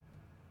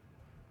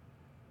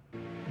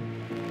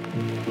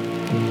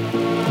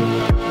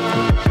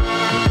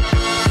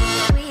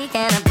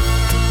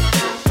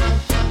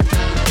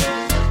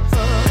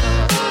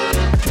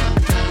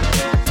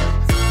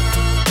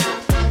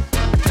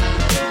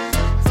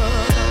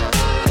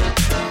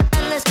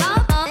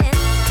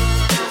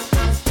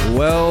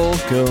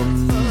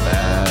Welcome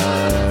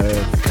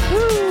back.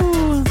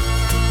 Woo.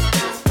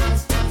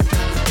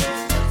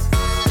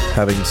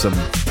 Having some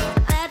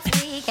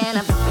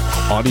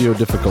audio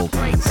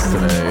difficulties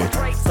today.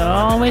 It's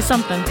always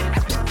something.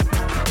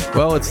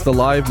 Well, it's the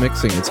live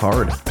mixing. It's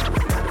hard.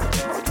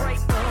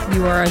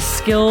 You are a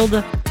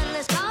skilled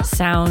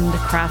sound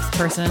crafts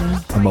person.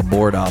 I'm a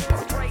board op.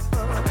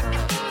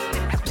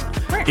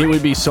 It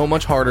would be so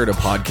much harder to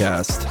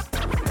podcast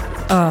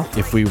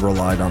if we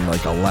relied on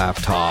like a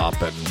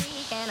laptop and...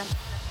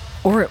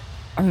 Or,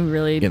 I mean,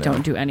 really You know.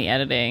 don't do any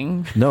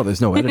editing. No,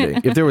 there's no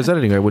editing. If there was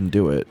editing, I wouldn't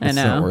do it. I It's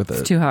know. not worth it.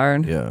 It's too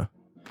hard. Yeah.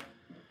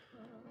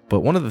 But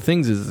one of the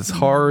things is it's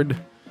hard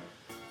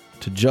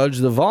to judge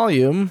the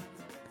volume.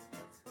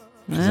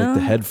 'Cause, like,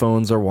 the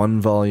headphones are one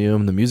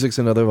volume, the music's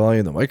another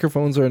volume, the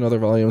microphones are another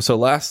volume. So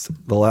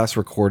the last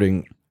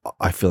recording,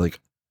 I feel like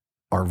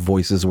our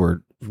voices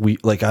were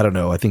I don't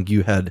know. I think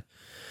you had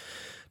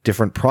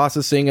different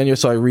processing on your,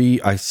 so I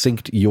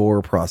synced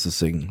your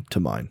processing to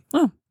mine.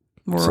 Oh,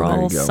 we're So there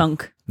all you go.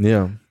 sunk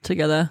Yeah.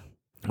 together.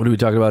 What are we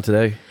talking about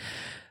today?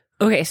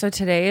 Okay, so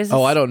today is...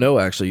 Oh, I don't know.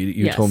 Actually,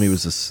 you Yes. told me it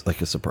was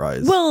like a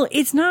surprise. Well,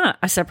 it's not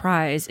a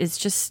surprise. It's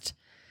just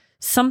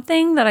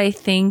something that I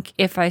think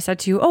if I said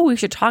to you, oh, we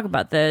should talk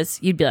about this,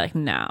 you'd be like,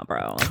 nah,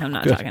 bro, like, I'm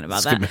not talking about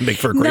It's that. gonna make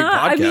for a great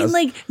I mean, podcast.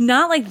 like,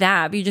 not like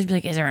that, but you'd just be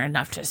like, is there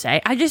enough to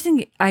say? I just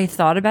think I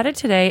thought about it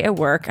today at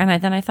work,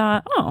 and then I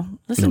thought, oh,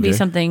 this would be Okay.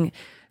 something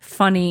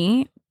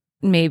funny,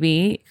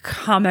 maybe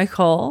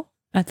comical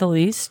at the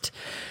least,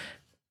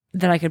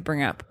 that I could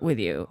bring up with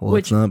you. Well,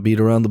 let's not beat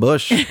around the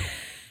bush.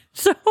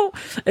 So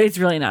it's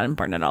really not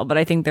important at all, but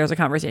I think there's a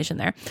conversation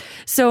there.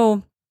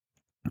 So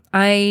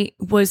I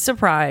was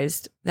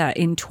surprised that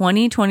in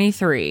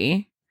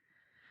 2023,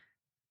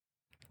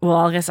 well,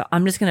 I guess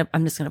I'm just gonna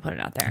put it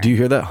out there. Do you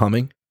hear that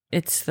humming?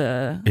 It's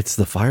the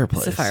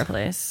fireplace. It's the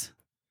fireplace.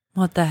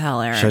 What the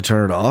hell, Eric? Should I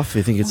turn it off?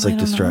 You think it's like I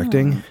don't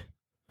distracting? know.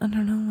 I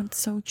don't know. It's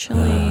so chilly.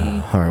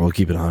 All right, we'll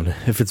keep it on.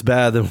 If it's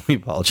bad, then we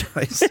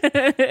apologize.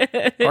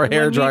 Our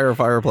hair dryer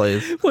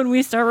fireplace. When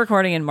we start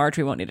recording in March,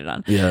 we won't need it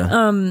on.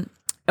 Yeah.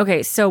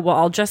 Okay, so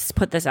I'll just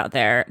put this out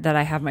there that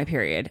I have my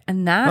period,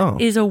 and that Oh.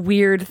 is a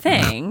weird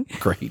thing.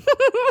 Great.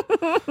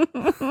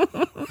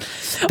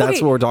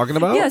 That's what we're talking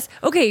about? Yes.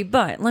 Okay,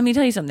 but let me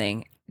tell you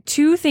something.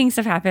 Two things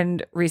have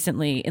happened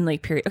recently in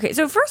like period. Okay,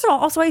 so first of all,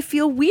 also I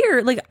feel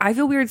weird. Like I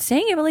feel weird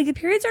saying it, but like the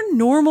periods are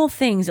normal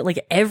things that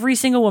like every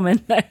single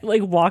woman that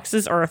like walks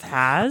this earth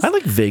has. I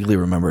like vaguely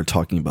remember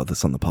talking about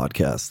this on the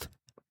podcast.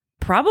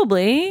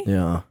 Probably.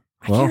 Yeah.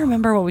 I can't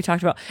remember what we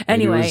talked about. maybe it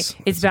Anyway, was- it's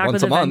it's back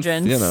once with a a month,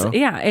 vengeance. you know.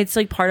 Yeah, it's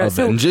like part A of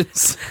so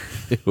vengeance.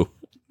 Ew.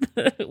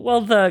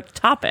 well, the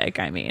topic,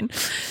 I mean.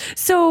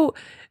 So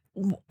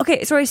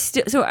okay, so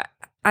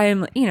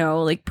I'm, you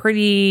know, like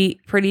pretty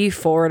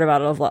forward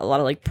about a lot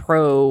of like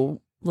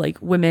pro like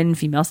women,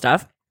 female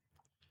stuff.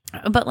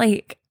 But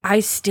like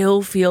I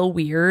still feel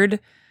weird.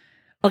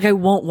 Like I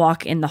won't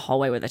walk in the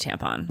hallway with a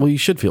tampon. Well, you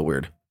should feel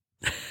weird.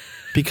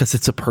 Because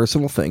it's a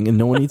personal thing and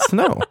no one needs to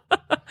know.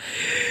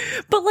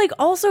 But like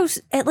also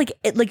like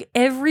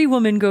every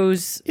woman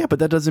goes, Yeah, but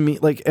that doesn't mean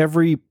like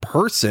every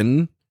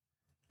person.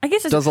 I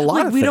guess it's Does a lot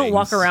like of we don't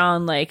walk things.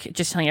 around like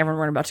just telling everyone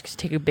we're about to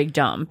take a big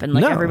dump and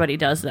like No. everybody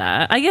does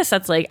that. I guess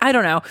that's like, I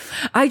don't know.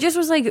 I just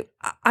was like,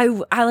 I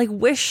like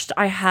wished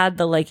I had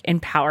the like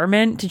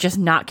empowerment to just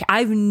not.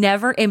 I've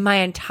never in my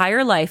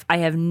entire life I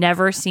have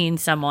never seen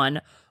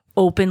someone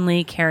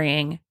openly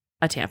carrying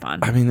a tampon.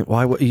 I mean,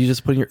 why would you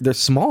just put in your... They're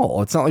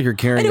small. It's not like you're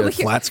carrying I know, a but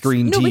here- flat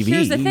screen no, TV. but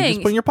here's the You thing.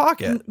 just put in your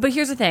pocket. But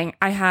here's the thing.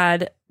 I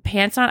had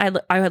pants on.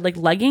 I had like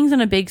leggings and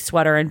a big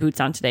sweater and boots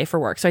on today for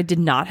work. So I did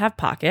not have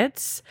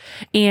pockets.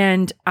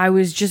 And I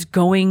was just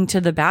going to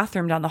the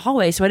bathroom down the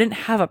hallway. So I didn't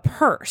have a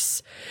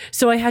purse.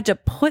 So I had to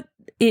put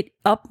it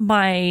up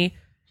my...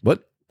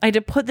 What? I had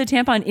to put the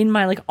tampon in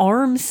my like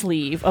arm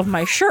sleeve of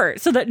my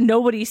shirt so that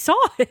nobody saw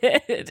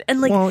it.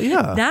 And like Well,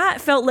 yeah. that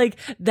felt like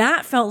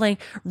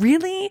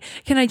really?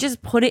 Can I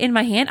just put it in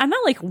my hand? I'm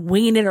not like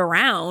winging it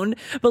around,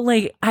 but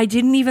like I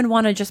didn't even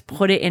want to just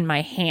put it in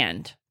my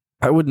hand.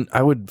 I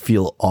would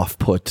feel off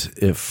put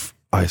if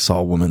I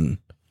saw a woman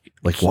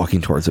like walking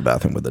towards the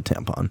bathroom with a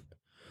tampon.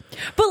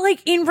 But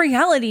like in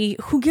reality,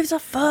 who gives a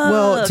fuck?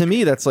 Well, to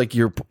me, that's like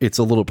it's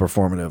a little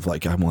performative.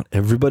 Like I want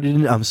everybody to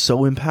know I'm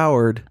so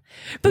empowered.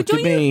 But Look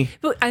at me.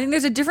 But I think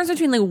there's a difference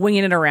between like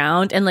winging it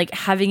around and like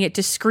having it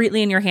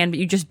discreetly in your hand, but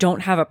you just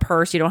don't have a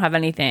purse, you don't have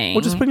anything.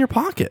 Well, just put in your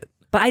pocket.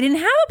 But I didn't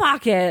have a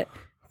pocket.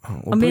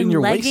 Well, put it in in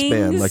your leggings.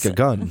 waistband like a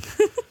gun.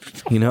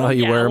 You know how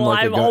you wear them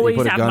like I a gun? You always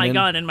put a have gun my in?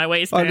 gun in my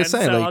waistband. I'm just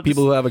saying, so like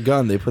people who have a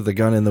gun, they put the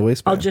gun in the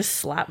waistband. I'll just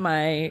slap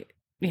my,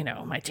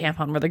 my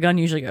tampon where the gun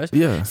usually goes.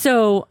 Yeah.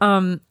 So,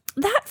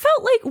 that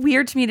felt like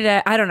weird to me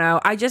today. I don't know.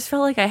 I just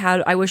felt like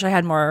I wish I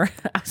had more,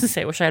 I was gonna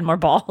say, I wish I had more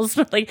balls,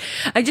 but like,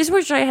 I just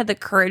wish I had the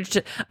courage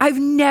to, I've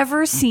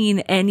never seen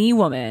any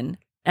woman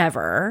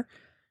ever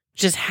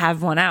just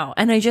have one out.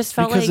 And I just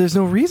felt because like there's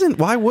no reason.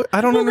 Why would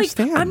I don't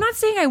understand? I'm not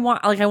saying I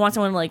want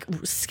someone to like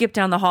skip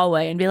down the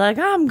hallway and be like,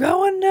 I'm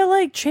going to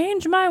like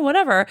change my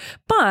whatever.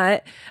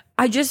 But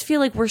I just feel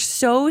like we're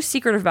so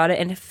secretive about it,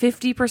 and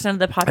 50% of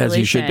the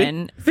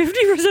population,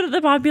 50% of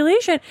the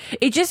population,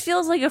 it just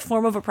feels like a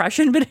form of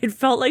oppression, but it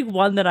felt like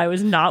one that I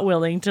was not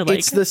willing to like.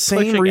 It's the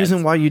same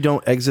reason why you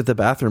don't exit the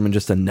bathroom and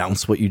just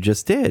announce what you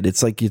just did.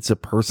 It's like it's a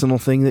personal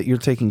thing that you're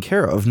taking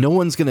care of. No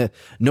one's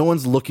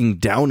looking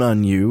down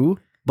on you,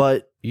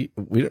 but we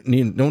don't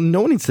need no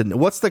one needs to know.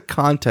 What's the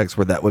context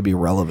where that would be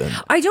relevant?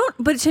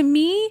 But to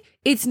me,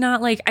 it's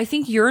not like, I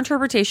think your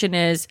interpretation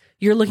is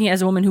you're looking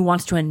as a woman who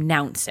wants to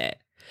announce it.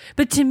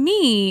 But to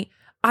me,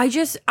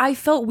 I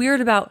felt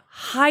weird about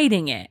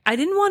hiding it. I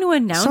didn't want to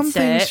announce it. Some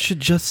things should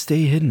just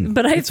stay hidden.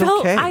 But I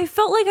felt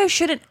like I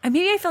shouldn't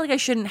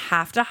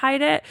have to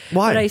hide it.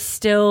 Why?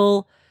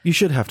 But you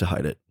should have to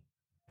hide it.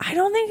 I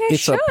don't think I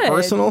should. It's a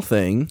personal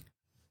thing.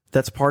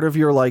 That's part of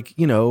your, like,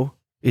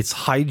 it's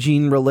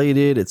hygiene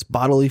related. It's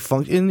bodily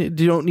function. You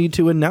don't need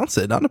to announce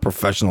it. Not in a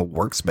professional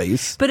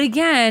workspace. But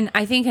again,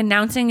 I think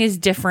announcing is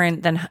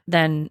different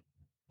than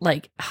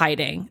like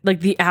hiding. Like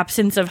the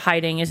absence of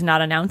hiding is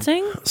not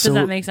announcing. Does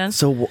that make sense?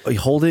 So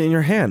hold it in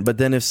your hand. But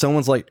then if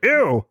someone's like,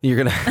 ew, you're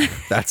going to,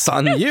 that's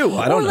on you.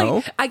 I don't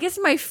know. I guess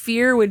my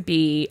fear would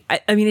be,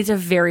 I mean, it's a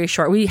very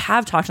short, we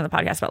have talked on the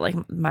podcast about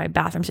like my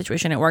bathroom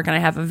situation at work, and I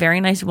have a very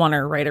nice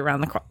oneer right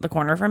around the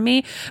corner from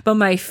me. But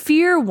my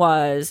fear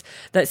was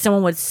that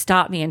someone would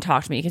stop me and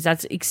talk to me, because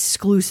that's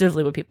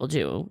exclusively what people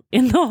do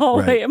in the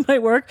hallway at my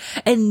work.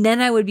 And then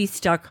I would be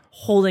stuck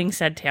holding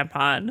said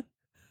tampon.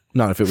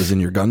 Not if it was in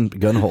your gun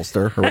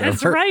holster or whatever.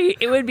 That's right.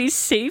 It would be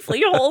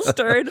safely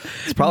holstered.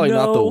 It's probably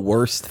not the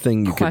worst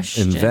thing you could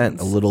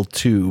invent. A little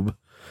tube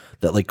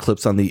that like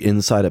clips on the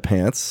inside of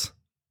pants.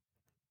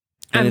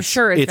 And I'm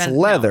sure it's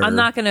leather. No, I'm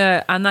not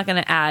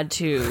gonna add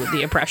to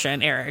the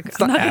oppression, Eric. It's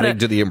not adding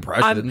to the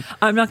impression.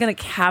 I'm not gonna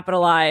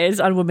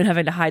capitalize on women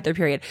having to hide their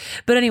period.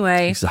 But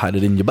anyway, you used to hide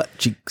it in your butt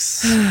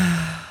cheeks.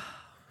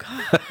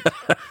 God.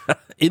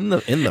 in the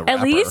wrapper.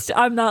 At least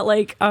I'm not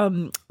like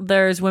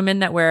there's women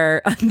that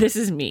wear this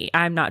is me.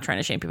 I'm not trying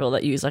to shame people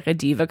that use like a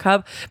Diva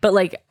cup, but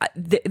like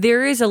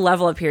there is a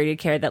level of period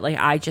care that like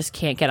I just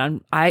can't get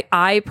on.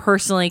 I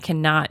personally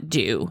cannot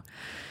do.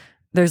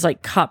 There's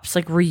like cups,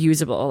 like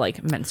reusable,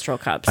 like menstrual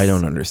cups. I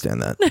don't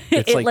understand that.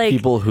 It's like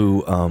people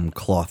who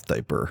cloth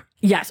diaper.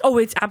 Yes. Oh,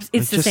 it's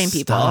the same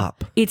people.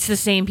 Stop. It's the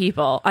same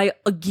people. I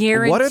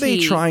guarantee. What are they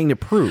trying to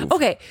prove?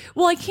 Okay.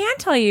 Well, I can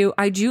tell you,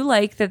 I do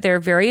like that they're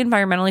very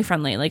environmentally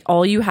friendly. Like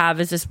all you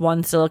have is this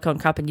one silicone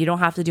cup, and you don't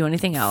have to do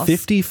anything else.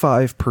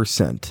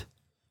 55%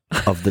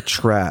 of the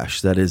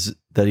trash that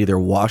either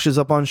washes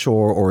up on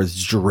shore or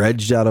is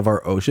dredged out of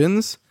our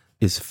oceans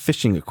is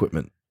fishing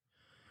equipment.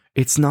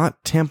 It's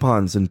not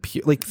tampons and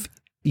like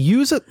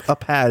use a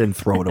pad and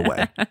throw it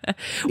away.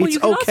 Well, it's you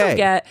can okay. also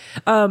get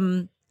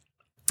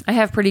I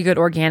have pretty good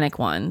organic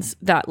ones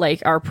that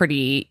like are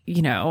pretty,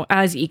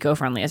 as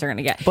eco-friendly as they're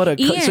gonna get. But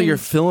so you're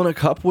filling a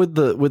cup with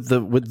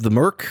the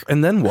Merc,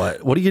 and then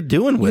what? What are you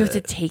doing with it? You have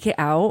to take it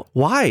out.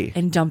 Why?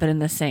 And dump it in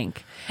the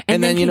sink.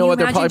 And then you know what?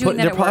 They're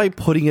probably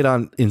putting it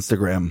on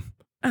Instagram.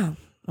 Oh.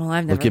 Well,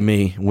 I've never. Look at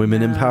me,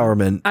 women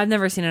empowerment. I've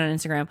never seen it on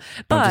Instagram.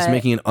 But I'm just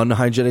making an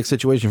unhygienic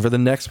situation for the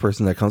next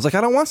person that comes. Like,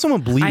 I don't want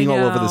someone bleeding all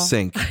over the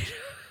sink.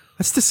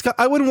 That's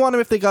disgusting. I wouldn't want them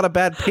if they got a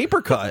bad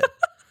paper cut.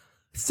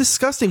 It's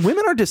disgusting.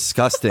 Women are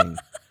disgusting.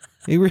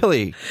 You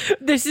really.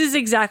 This is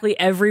exactly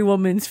every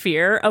woman's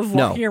fear of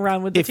walking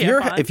around with the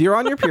tampon. If you're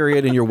on your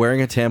period and you're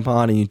wearing a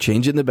tampon and you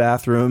change it in the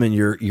bathroom and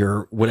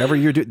you're whatever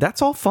you're doing,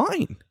 that's all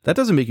fine. That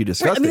doesn't make you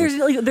disgusting. I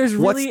mean, there's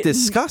What's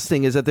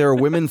disgusting is that there are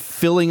women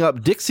filling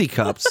up Dixie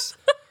cups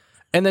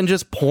and then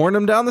just pouring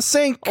them down the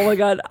sink. Oh my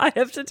God. I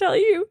have to tell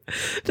you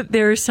that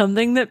there is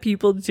something that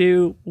people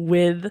do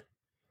with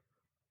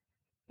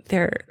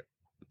their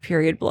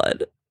period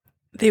blood.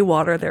 They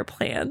water their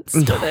plants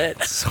with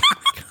it.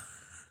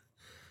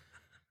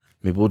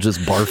 Maybe we'll just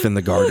barf in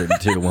the garden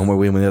too when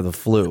we have the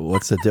flu.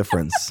 What's the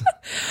difference?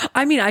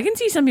 I mean, I can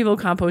see some people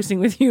composting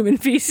with human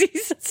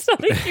feces. It's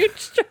not a huge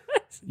stress.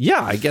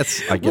 Yeah, I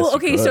guess. Well,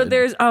 okay, so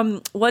there's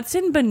what's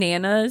in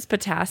bananas?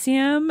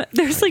 Potassium.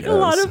 There's like a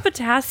lot of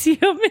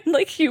potassium in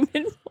like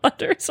human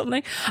blood or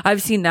something.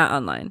 I've seen that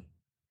online.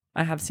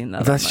 I have seen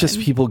that. That's just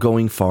people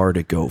going far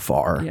to go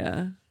far.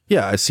 Yeah.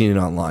 Yeah, I've seen it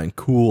online.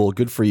 Cool.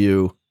 Good for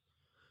you.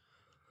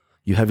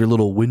 You have your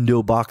little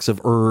window box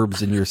of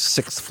herbs in your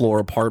 6th floor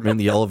apartment.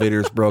 The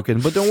elevator's broken.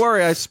 But don't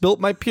worry, I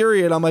spilt my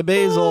period on my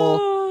basil.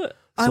 So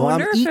I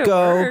wonder if it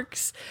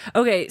works.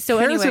 Okay, so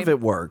Here's anyway. if it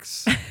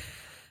works.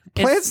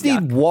 Plants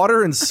need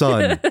water and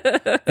sun.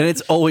 And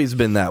it's always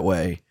been that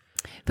way.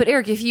 But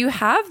Eric, if you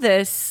have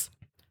this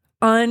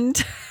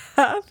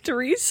untapped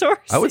resource.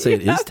 I would say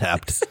it is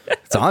tapped.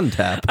 It's on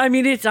tap. I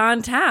mean, it's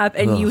on tap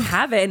and you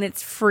have it and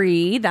it's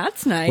free.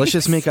 That's nice. Let's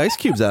just make ice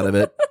cubes out of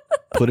it.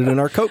 Put it in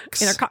our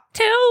Cokes. In our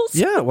cocktails.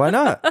 Yeah, why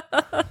not?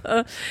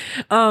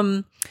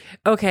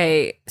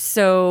 Okay,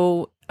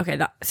 so okay,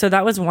 so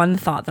that was one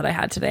thought that I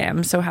had today.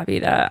 I'm so happy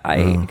that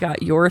I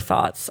got your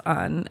thoughts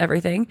on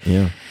everything.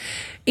 Yeah.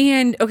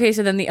 And okay,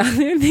 so then the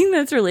other thing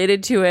that's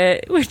related to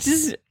it, which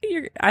is,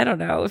 I don't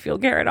know if you'll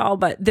care at all,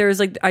 but there's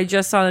like, I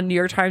just saw a New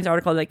York Times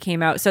article that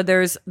came out. So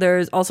there's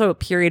also a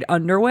period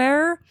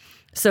underwear.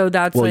 So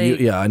that's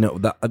I know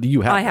that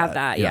you have. I have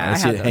that. Yeah, I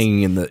see it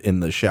hanging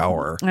in the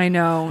shower. I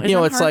know.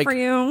 Isn't it's hard like for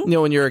you?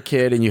 when you're a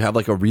kid and you have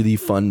like a really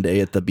fun day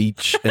at the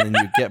beach, and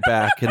then you get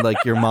back and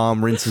like your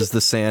mom rinses the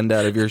sand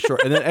out of your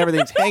short, and then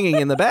everything's hanging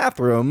in the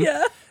bathroom.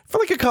 Yeah. For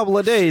like a couple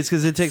of days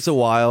because it takes a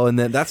while, and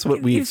then that's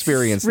what we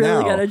experience really now.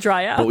 Really gotta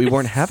dry out. But we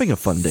weren't having a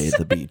fun day at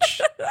the beach.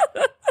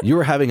 You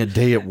were having a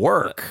day at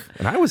work,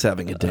 and I was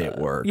having a day at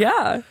work.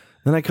 Yeah.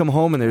 Then I come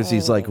home and there's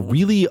these like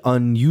really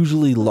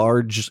unusually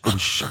large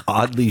and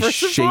oddly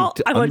shaped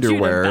I want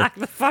underwear. you to back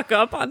the fuck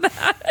up on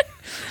that.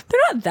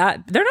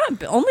 They're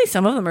not, only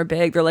some of them are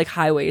big. They're like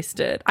high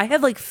waisted. I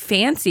have like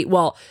fancy,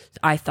 well,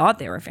 I thought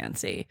they were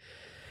fancy.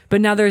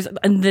 But now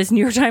and this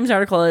New York Times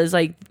article is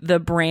like the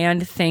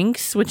brand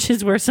Thinks, which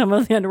is where some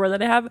of the underwear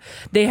that I have,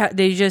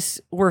 they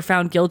just were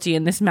found guilty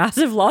in this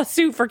massive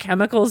lawsuit for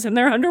chemicals in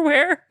their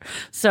underwear.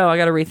 So I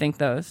got to rethink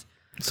those.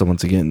 So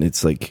once again,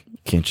 it's like you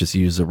can't just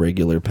use a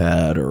regular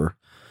pad or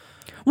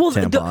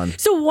tampon.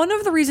 So one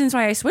of the reasons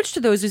why I switched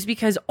to those is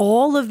because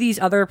all of these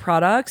other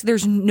products, there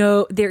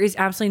is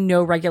absolutely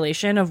no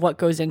regulation of what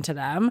goes into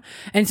them.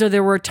 And so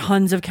there were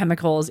tons of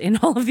chemicals in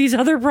all of these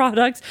other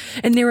products.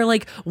 And they were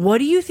like, what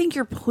do you think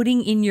you're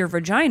putting in your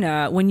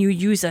vagina when you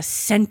use a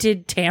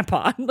scented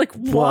tampon? Like,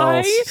 why?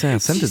 Well,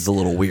 scented's a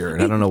little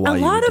weird. I don't know why a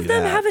lot of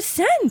them have a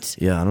scent.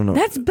 Yeah, I don't know.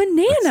 That's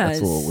bananas. That's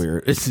a little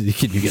weird.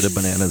 Can you get a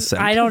banana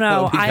scent? I don't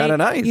know. Kind of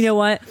nice. You know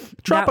what?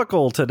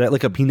 Tropical today,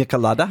 like a pina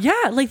colada.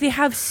 Yeah, like they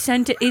have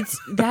scented.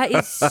 That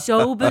is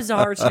so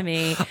bizarre to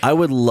me. I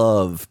would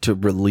love to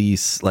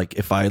release, like,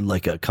 if I had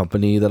like a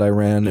company that I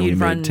ran and we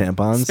made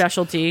tampons,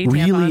 specialty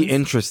really tampons.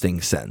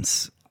 Interesting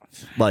scents.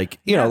 Like,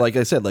 you know, like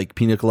I said, like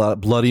pina colada,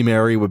 Bloody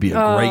Mary would be a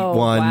great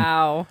one.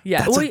 Wow.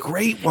 Yeah. That's a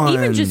great one.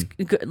 Even just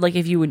like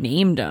if you would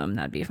named them,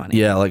 that'd be funny.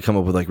 Yeah, like come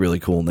up with like really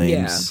cool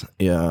names.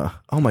 Yeah.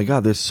 Oh my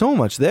God, there's so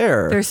much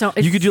there.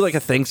 You could do like a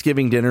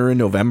Thanksgiving dinner in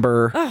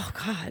November. Oh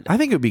God. I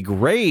think it would be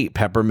great.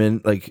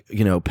 Peppermint, like,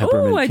 you know,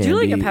 peppermint I candy. do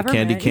like a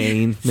peppermint. Candy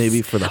cane,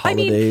 maybe for the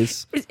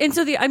holidays.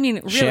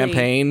 Really,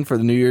 champagne for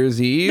the New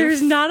Year's Eve.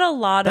 There's not a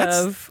lot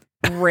of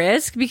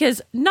risk because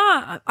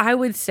I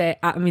would say,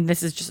 I mean,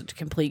 this is just a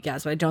complete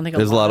guess, but I don't think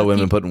there's a lot of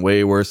women putting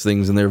way worse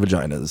things in their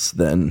vaginas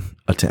than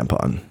a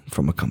tampon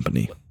from a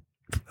company.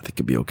 I think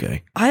it'd be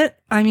okay. I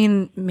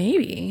mean,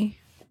 maybe.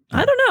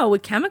 I don't know.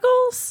 With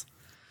chemicals?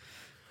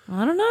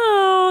 I don't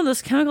know.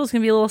 Those chemicals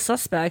can be a little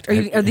suspect.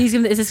 Is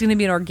this going to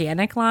be an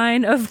organic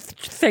line of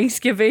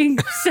Thanksgiving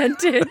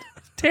scented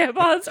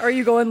tampons? Or are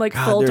you going like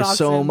full there's toxins?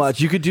 So much.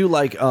 You could do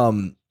like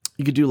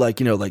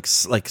you know, like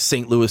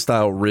St. Louis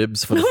style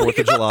ribs for the 4th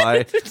of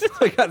July.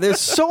 God, there's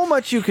so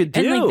much you could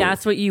do. And like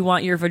that's what you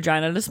want your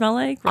vagina to smell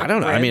like? I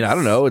don't know. Ribs? I mean, I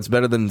don't know. It's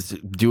better than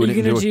doing it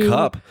into a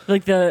cup.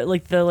 Like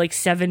the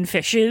 7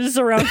 fishes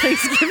around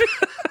Thanksgiving.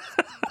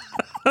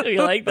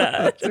 You like that?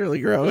 That's really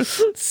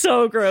gross.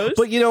 So gross.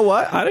 But you know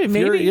what? If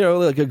you're, you know,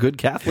 like a good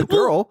Catholic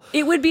girl,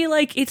 it would be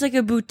like it's like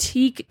a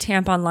boutique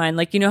tampon line.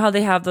 Like, you know how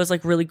they have those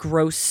like really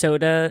gross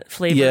soda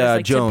flavors,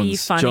 like Jones, to be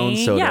funny.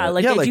 Jones soda. Yeah,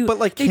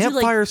 like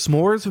campfire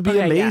s'mores would be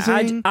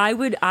amazing.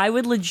 Yeah, I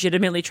would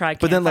legitimately try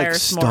campfire but then like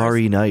s'mores.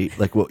 Starry Night,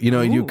 like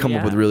you come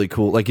up with really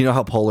cool, like you know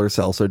how Polar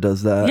Seltzer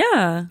does that.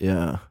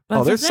 Yeah.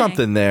 Oh, there's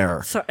something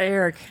there. So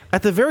Eric,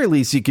 at the very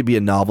least, you could be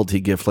a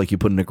novelty gift, like you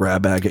put in a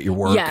grab bag at your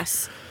work.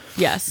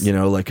 Yes. You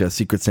know, like a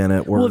Secret Santa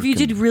at work. Well, if you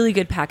did really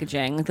good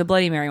packaging, like the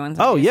Bloody Mary ones.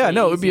 Oh, yeah.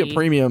 No, it would be a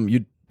premium.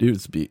 It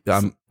would be,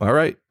 all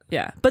right.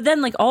 Yeah. But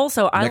then, like,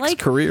 also, I Next like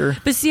career.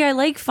 But see, I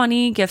like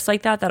funny gifts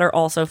like that are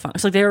also fun.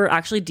 So, like, they were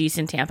actually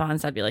decent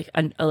tampons. That'd be like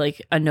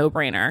a no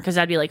brainer because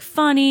that'd be like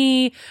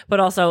funny,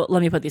 but also,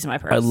 let me put these in my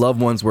purse. I love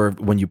ones where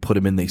when you put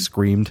them in, they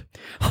screamed.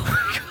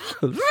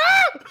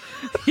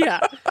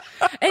 Yeah.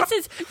 And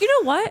since, you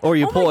know what? Or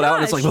you pull it out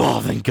and it's like, oh,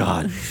 thank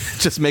God. It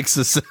just makes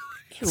this.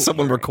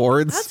 Someone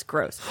records. That's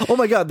gross. Oh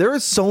my God, there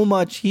is so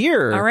much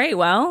here. All right,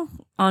 well,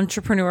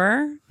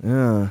 entrepreneur.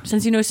 Yeah.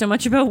 Since you know so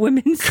much about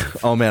women's.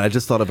 Oh man, I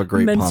just thought of a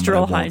great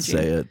menstrual pun, but I won't hygiene.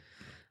 say it.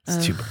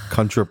 It's too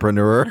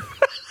entrepreneur.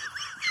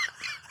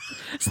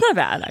 It's not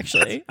bad,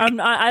 actually.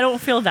 I don't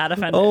feel that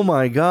offended. Oh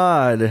my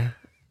God,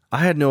 I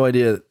had no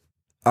idea.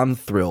 I'm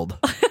thrilled.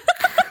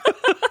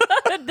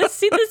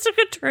 This took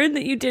a turn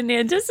that you didn't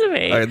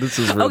anticipate. All right, this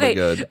is really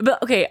good.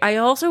 But okay, I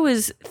also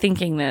was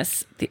thinking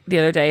this the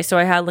other day. So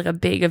I had like a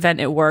big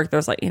event at work.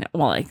 There's like,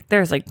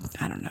 there's like,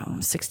 I don't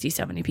know, 60,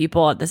 70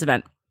 people at this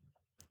event.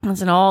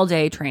 It's an all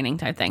day training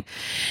type thing.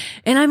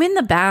 And I'm in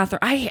the bathroom.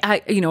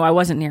 I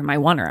wasn't near my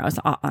oneer. I was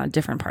on a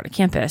different part of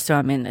campus. So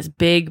I'm in this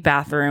big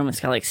bathroom. It's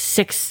got like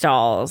 6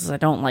 stalls. I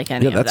don't like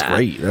any of that. Yeah, that's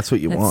great. That's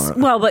what you want.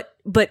 Well,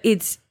 but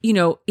it's,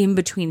 in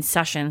between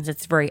sessions,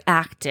 it's very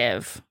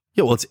active.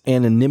 Yeah, well, it's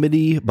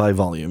anonymity by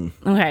volume.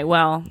 Okay,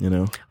 well, you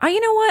know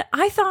what?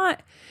 I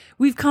thought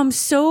we've come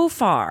so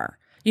far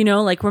You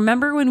know, like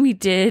remember when we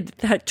did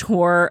that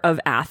tour of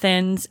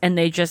Athens and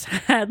they just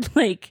had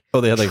like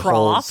they had like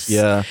troughs? holes.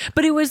 Yeah.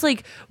 But it was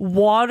like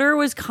water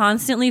was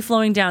constantly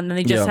flowing down. And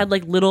they just had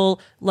like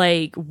little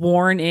like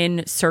worn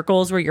in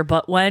circles where your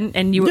butt went.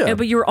 And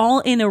but you were all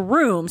in a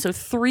room. So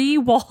 3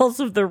 walls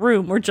of the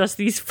room were just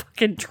these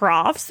fucking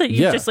troughs that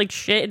you just like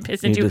shit and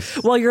piss into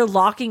while you're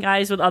locking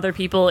eyes with other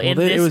people in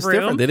this room. It was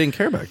different. They didn't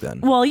care back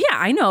then. Well, yeah,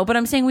 I know. But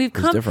I'm saying we've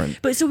come different.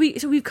 But so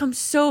we've come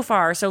so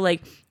far. So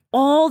like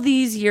all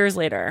these years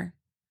later,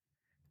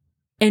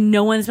 and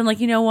no one's been like,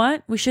 you know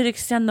what? We should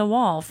extend the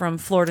wall from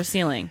floor to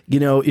ceiling. You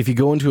know, if you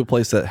go into a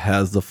place that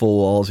has the full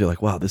walls, you're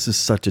like, wow, this is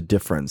such a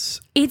difference.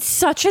 It's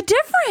such a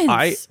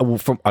difference.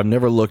 I've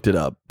never looked it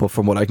up, but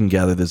from what I can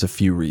gather, there's a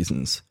few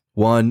reasons.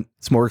 1,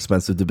 it's more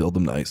expensive to build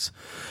them nice.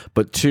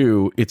 But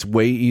 2, it's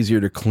way easier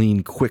to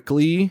clean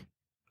quickly.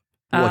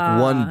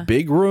 Like one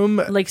big room,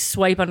 like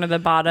swipe under the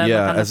bottom,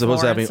 yeah, as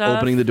opposed to having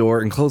opening the door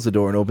and close the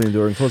door and opening the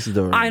door and close the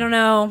door. I don't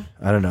know.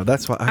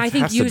 That's why I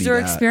think user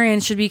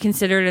experience should be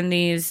considered in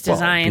these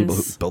designs. People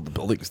who build the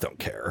buildings don't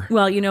care.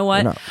 Well, you know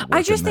what?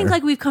 I just think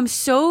like we've come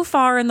so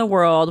far in the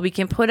world. We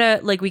can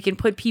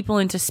put people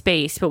into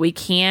space, but we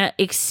can't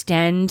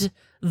extend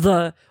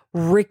the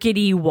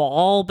rickety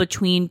wall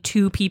between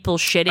 2 people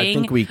shitting. I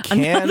think we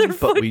can,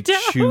 but we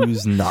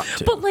choose not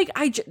to. But like,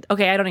 I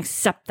don't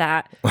accept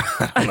that.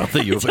 I don't know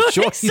that you have a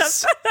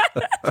choice.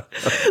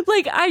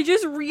 Like, I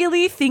just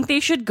really think they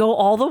should go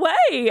all the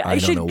way. I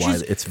don't know why.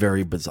 It's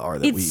very bizarre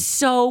that it's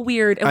so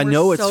weird. And I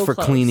know it's so for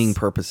close. Cleaning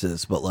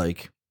purposes, but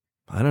like,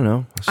 I don't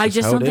know. I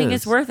just don't think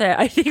it's worth it.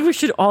 I think we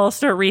should all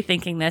start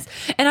rethinking this.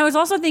 And I was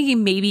also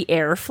thinking maybe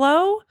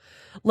airflow.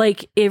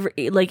 Like if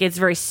it's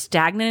very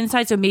stagnant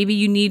inside, so maybe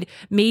you need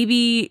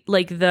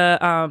like the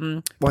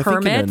permits.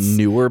 I think in a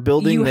newer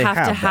building you they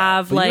have to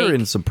have that. like you're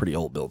in some pretty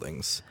old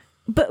buildings.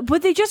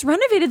 But they just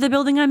renovated the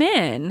building I'm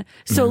in.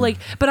 So like,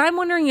 but I'm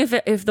wondering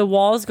if the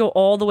walls go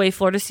all the way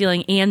floor to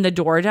ceiling and the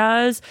door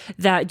does,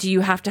 that do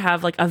you have to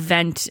have like a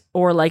vent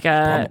or like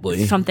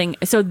something?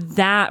 So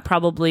that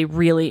probably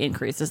really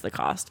increases the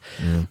cost.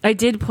 I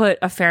did put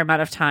a fair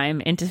amount of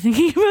time into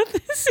thinking about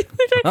this.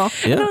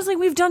 And I was like,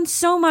 we've done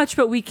so much,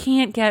 but we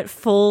can't get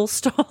full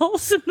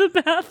stalls in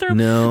the bathroom.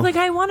 No. Like,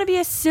 I want to be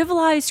a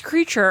civilized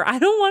creature. I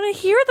don't want to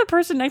hear the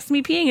person next to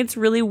me peeing. It's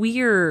really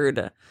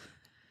weird.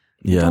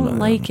 Yeah, I don't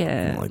like it.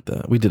 I don't like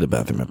that. We did a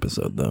bathroom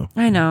episode though.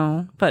 I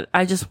know, but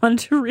I just wanted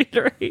to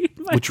reiterate.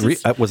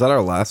 Was that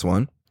our last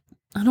one?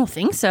 I don't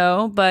think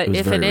so, but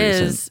if it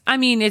is, recent. I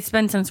mean, it's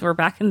been since we're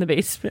back in the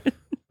basement.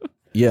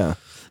 Yeah.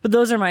 But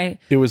those are my...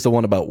 It was the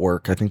one about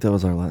work. I think that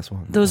was our last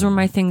one. Those were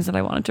my things that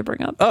I wanted to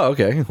bring up. Oh,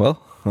 okay.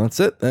 Well, that's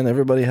it. Then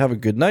everybody have a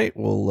good night.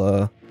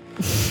 We'll...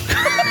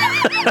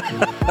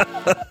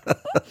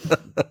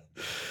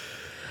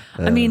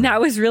 I mean, that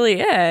was really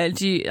it.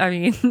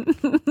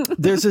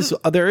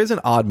 There is an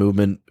odd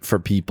movement for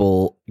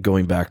people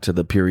going back to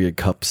the period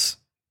cups.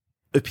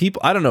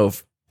 I don't know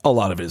if a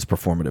lot of it is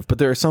performative, but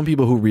there are some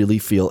people who really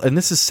feel, and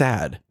this is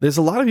sad. There's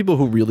a lot of people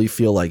who really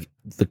feel like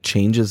the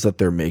changes that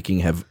they're making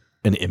have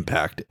an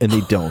impact, and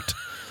they don't.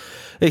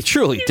 They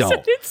truly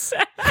don't. It's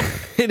sad.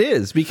 It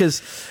is,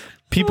 because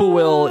people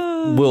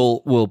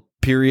will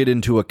period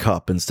into a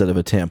cup instead of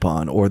a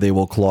tampon, or they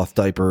will cloth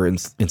diaper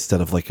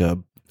instead of like a,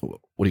 what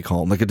do you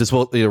call them? Like a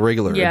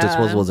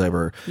disposable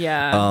diaper.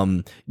 Yeah.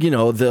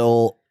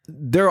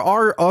 There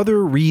are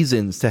other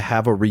reasons to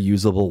have a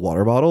reusable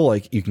water bottle.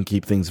 Like, you can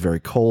keep things very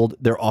cold.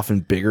 They're often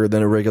bigger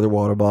than a regular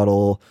water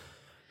bottle.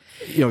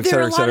 Et cetera, there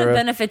are a lot of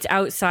benefits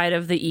outside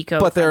of the eco.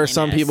 But there are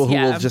some people who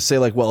will just say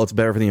like, well, it's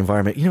better for the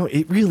environment.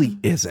 It really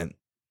isn't.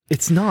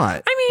 It's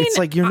not. I mean, it's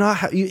like you're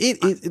not.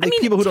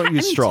 People who don't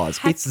use straws.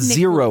 It's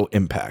zero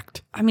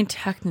impact. I mean,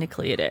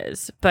 technically it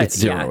is, but it's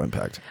zero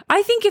impact.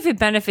 I think if it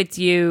benefits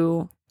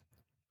you,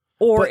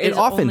 but it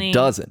often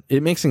doesn't.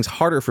 It makes things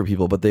harder for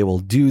people, but they will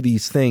do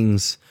these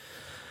things.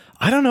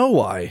 I don't know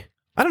why.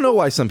 I don't know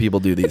why some people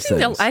do these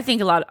things. I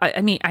think a lot.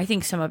 I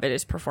think some of it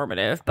is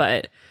performative,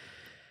 but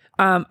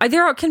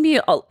there can be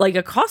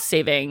a cost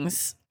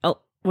savings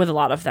with a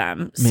lot of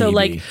them.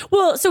 Maybe.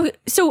 What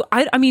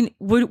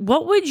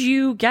would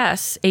you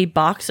guess a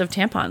box of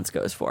tampons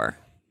goes for?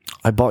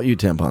 I bought you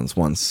tampons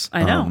once.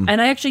 I know.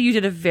 And you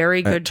did a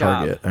very good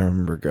job. Target. I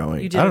remember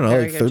going. I don't know,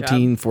 like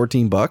 $13,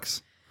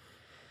 $14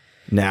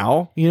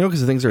 now,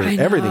 because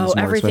everything's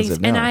more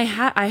expensive now. And I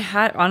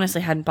had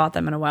honestly hadn't bought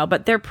them in a while,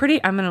 but they're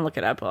pretty. I'm going to look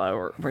it up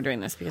while we're doing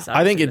this, because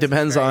I think it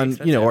depends on,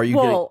 are you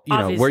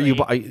getting, where you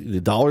buy, the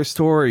dollar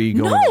store, or are you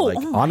going to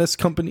like Honest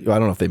Company? I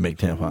don't know if they make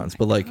tampons,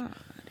 but like,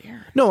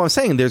 no, I'm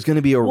saying there's going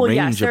to be a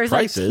range of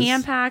prices. Like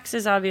Tampax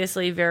is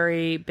obviously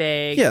very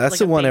big. Yeah, that's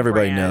the one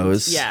everybody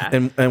knows. Yeah.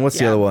 And what's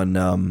the other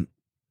one?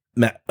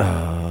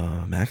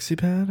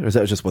 MaxiPad? Or is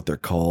that just what they're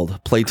called?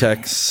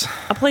 Playtex.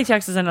 A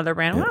Playtex is another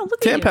brand. Yeah. Wow,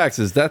 look at Tampax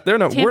is that we're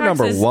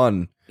number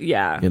one.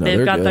 Yeah,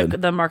 they've got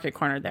the market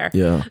corner there.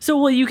 Yeah.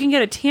 So you can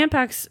get a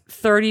Tampax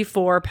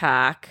 34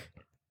 pack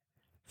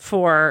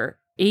for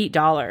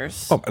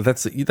 $8. Oh,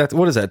 that's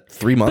what is that?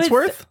 3 months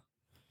worth?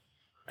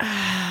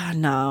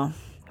 No.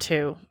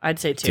 2. I'd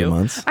say 2. 2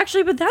 months.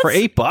 Actually, but that's For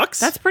 $8?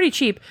 That's pretty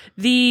cheap.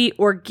 The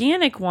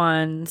organic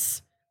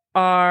ones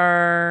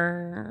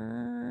are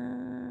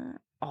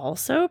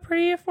also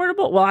pretty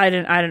affordable. Well, I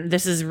didn't.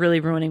 This is really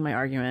ruining my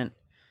argument.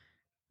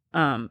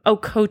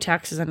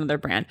 Kotex is another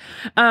brand.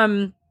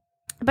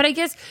 But I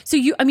guess,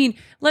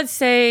 let's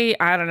say,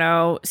 I don't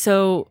know.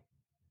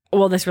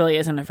 Well, this really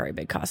isn't a very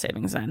big cost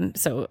savings then.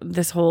 So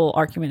this whole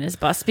argument is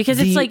bust because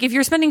it's like if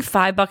you're spending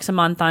 $5 a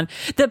month on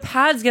the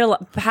pads,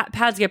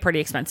 pads get pretty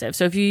expensive.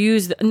 So if you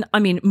use,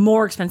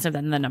 more expensive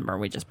than the number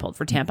we just pulled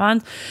for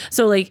tampons.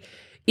 So like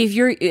if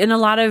you're, and a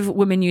lot of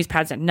women use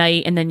pads at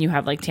night and then you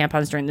have like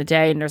tampons during the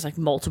day and there's like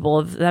multiple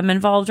of them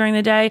involved during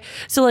the day.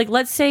 So like,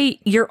 let's say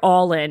you're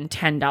all in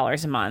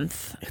 $10 a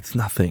month. It's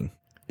nothing.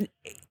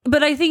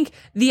 But I think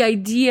the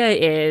idea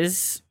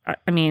is,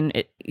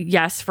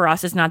 yes, for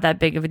us, it's not that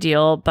big of a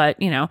deal. But,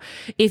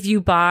 if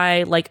you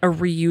buy like a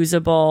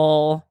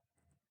reusable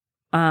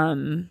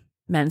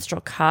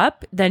menstrual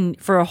cup, then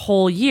for a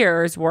whole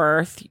year's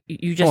worth,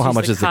 you just how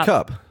much is the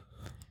cup?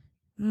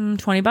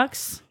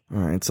 $20. All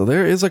right. So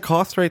there is a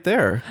cost right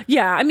there.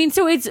 Yeah.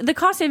 So it's the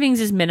cost savings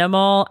is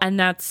minimal. And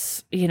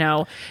that's,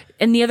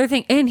 and the other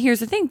thing, and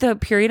here's the thing, the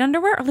period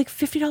underwear are like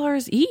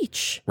 $50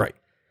 each. Right.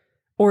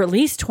 Or at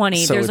least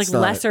 20. So there's like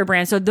lesser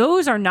brands. So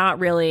those are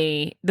not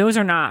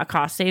a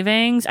cost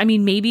savings.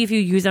 Maybe if you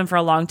use them for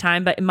a long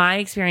time, but my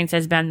experience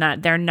has been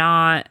that they're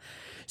not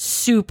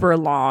super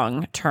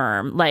long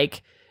term,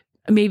 like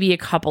maybe a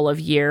couple of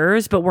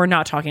years, but we're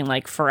not talking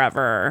like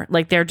forever.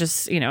 Like they're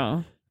just,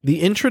 The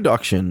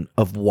introduction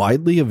of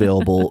widely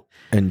available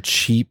and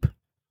cheap,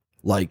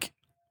 like,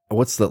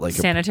 what's the like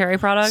sanitary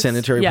products?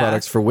 Sanitary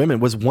products for women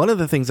was one of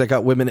the things that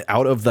got women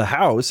out of the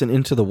house and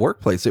into the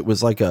workplace. It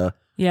was like a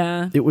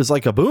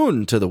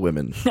boon to the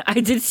women.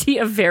 I did see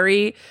a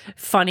very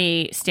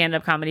funny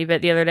stand-up comedy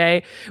bit the other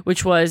day,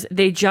 which was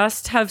they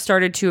just have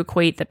started to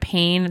equate the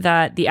pain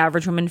that the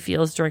average woman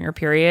feels during her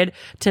period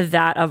to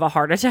that of a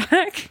heart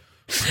attack.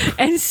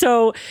 And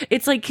so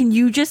it's like, can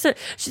you just,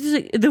 she's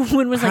like, the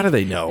woman was How like, do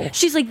they know?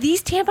 She's like,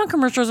 these tampon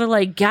commercials are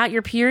like, got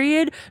your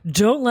period,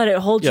 don't let it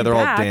hold you back. Yeah,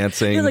 they're all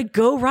dancing. They're like,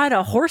 go ride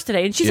a horse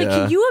today. And she's like,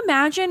 can you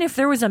imagine if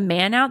there was a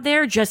man out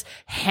there just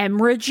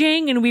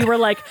hemorrhaging and we were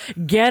like,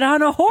 get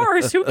on a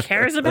horse, who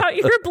cares about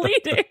your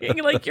bleeding?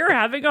 Like you're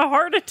having a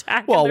heart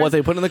attack. Well, what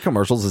they put in the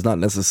commercials is not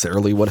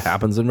necessarily what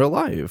happens in real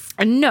life.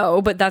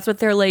 No, but that's what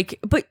they're like.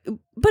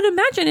 But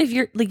imagine if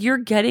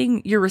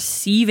you're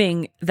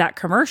receiving that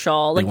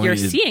commercial, like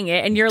you're seeing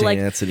it and you're like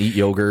dance and eat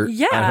yogurt.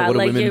 Yeah, what do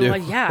like women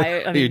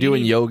do? You're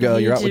doing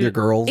yoga. You're out with your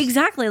girls.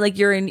 Exactly, like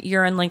you're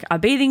in like a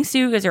bathing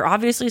suit because you're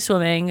obviously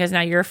swimming because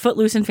now you're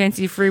footloose and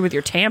fancy free with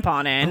your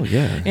tampon in. Oh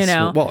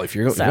yeah, well, if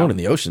you're going in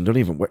the ocean, don't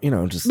even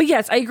just. But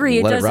yes, I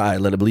agree. Let it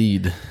ride, let it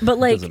bleed. But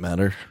like, doesn't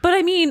matter.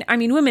 But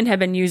women have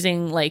been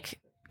using like,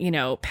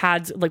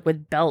 pads like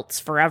with belts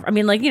forever.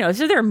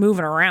 So they're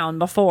moving around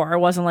before. It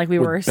wasn't like we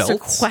were belts?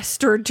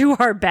 sequestered to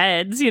our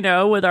beds,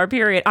 with our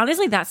period.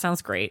 Honestly, that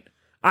sounds great.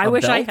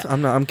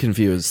 I'm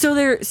confused.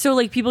 So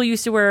like people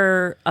used to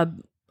wear a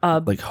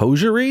like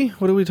hosiery?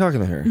 What are we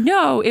talking here?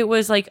 No, it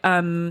was like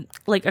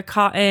a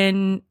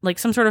cotton, like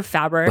some sort of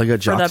fabric. Like a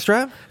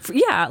jockstrap?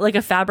 Yeah, like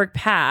a fabric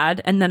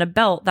pad and then a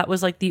belt that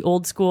was like the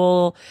old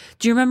school.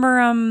 Do you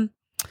remember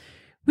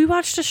we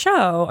watched a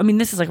show.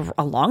 This is like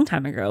a long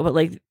time ago, but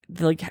like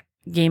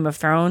Game of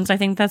Thrones, I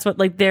think that's what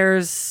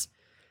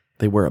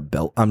they wear a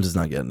belt. I'm just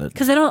not getting it.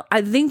 Because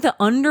I think the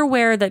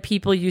underwear that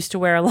people used to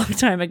wear a long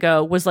time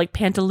ago was like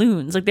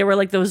pantaloons. Like they were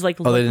like those like.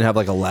 Oh, they didn't have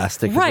like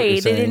elastic.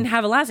 Right. They didn't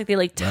have elastic. They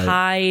like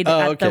tied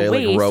at the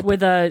waist like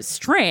with a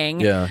string.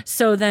 Yeah.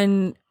 So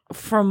then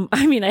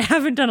I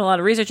haven't done a lot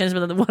of research on this,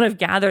 but what I've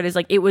gathered is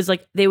like, it was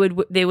like they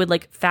would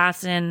like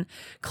fasten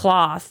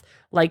cloth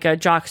like a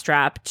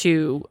jockstrap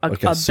to a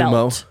sumo?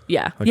 belt.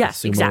 Yeah. Like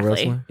yes, exactly.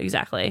 Wrestler?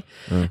 Exactly.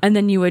 And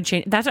then you would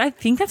change. I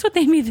think that's what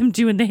they made them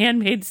do in The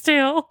Handmaid's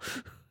Tale.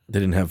 They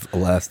didn't have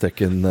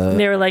elastic in the.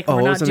 They were like,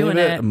 we're not doing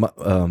it.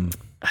 Oh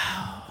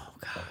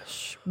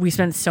gosh, we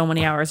spent so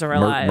many hours of our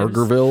lives.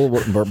 Burgerville.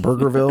 What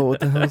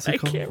the hell is it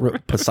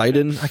called?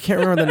 Poseidon. I can't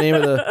remember the name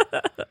of the.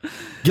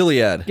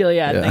 Gilead.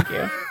 Thank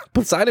you.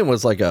 Poseidon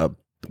was like a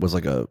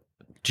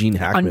Gene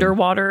Hackman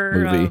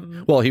underwater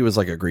movie. Well, he was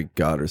like a Greek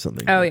god or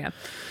something. Oh yeah.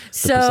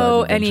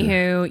 So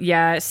anywho,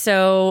 yeah.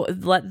 So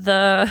let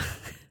the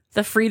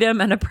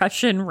freedom and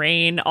oppression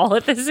reign all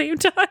at the same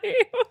time.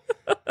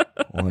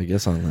 Well, I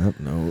guess on that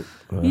note,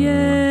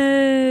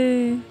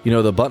 yay!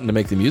 The button to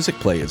make the music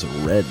play is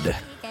red.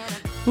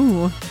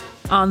 Ooh,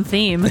 on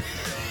theme.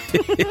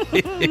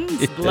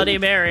 Bloody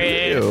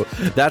Mary. Ew.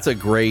 That's a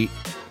great.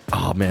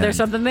 Oh man, there's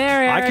something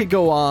there, Eric. I could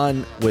go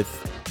on with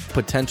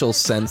potential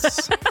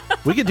sense.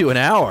 We could do an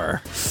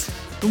hour.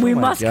 We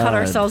must cut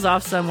ourselves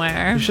off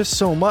somewhere. There's just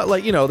so much.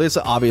 Like, there's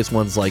the obvious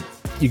ones, like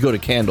you go to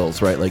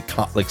candles, right?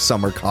 Like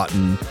Summer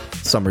Cotton,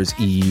 Summer's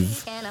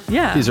Eve.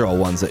 Yeah. These are all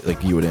ones that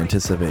like you would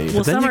anticipate. Well,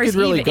 but then Summer's you could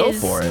really Eve go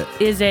for it.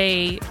 Is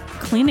a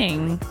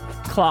cleaning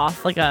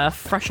cloth, like a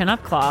freshen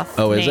up cloth.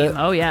 Oh, is it?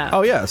 Oh, yeah.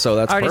 Oh, yeah. So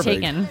that's already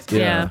perfect. taken.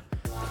 Yeah.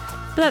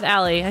 But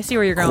Allie, I see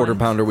where you're going. Quarter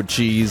pounder with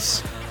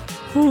cheese.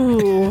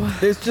 Ooh.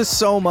 There's just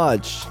so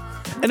much.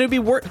 And it'd be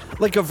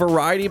like a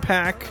variety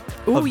pack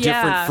of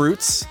different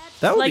fruits.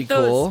 That would like be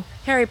cool. Those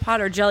Harry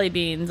Potter jelly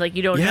beans, like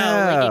you don't know,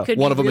 Yeah. like it could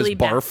One be of them is really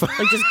barf. bad,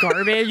 like just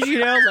garbage,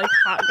 like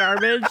hot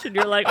garbage, and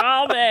you're like,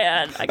 oh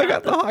man, I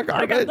got the hot I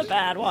got garbage. the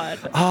bad one.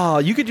 Oh,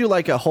 you could do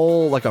like a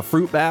whole, like a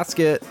fruit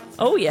basket.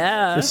 Oh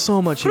yeah, There's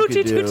so much Fruity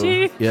you could do.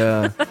 Tooty.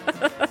 Yeah.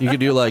 You could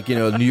do like,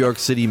 New York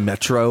City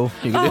Metro.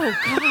 You could do-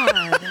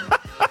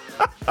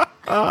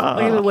 God.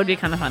 Like, it would be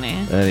kind of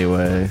funny.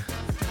 Anyway.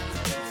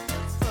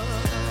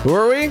 Who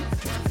are we?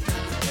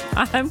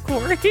 I'm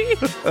Corey.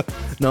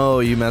 No,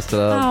 you messed it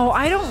up. Oh,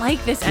 I don't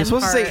like this You're end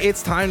supposed part. to say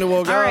it's time to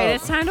woke up. All right,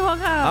 it's time to woke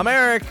up. I'm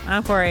Eric.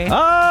 I'm Corey.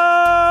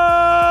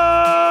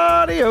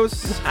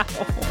 Adios. Wow.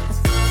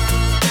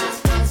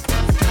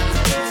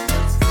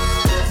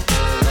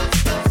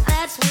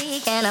 Last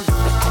week and